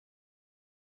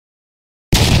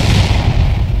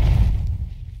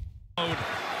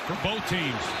for both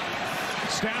teams.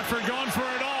 Stafford going for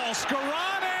it all.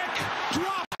 Skoranek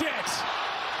dropped it.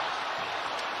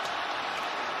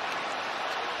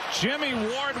 Jimmy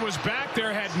Ward was back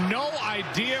there, had no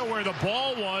idea where the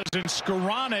ball was, and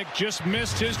Skoranek just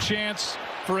missed his chance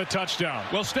for a touchdown.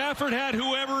 Well, Stafford had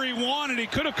whoever he wanted. He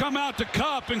could have come out to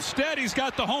KUPP. Instead, he's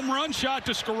got the home run shot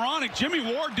to Skoranek. Jimmy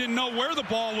Ward didn't know where the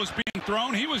ball was being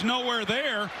thrown. He was nowhere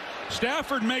there.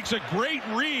 Stafford makes a great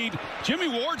read. Jimmy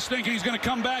Ward's thinking he's going to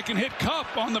come back and hit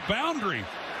KUPP on the boundary.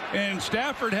 And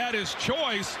Stafford had his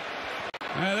choice.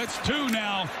 That's two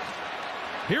now.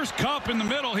 Here's KUPP in the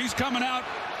middle. He's coming out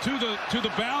to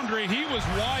the boundary. He was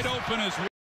wide open as well.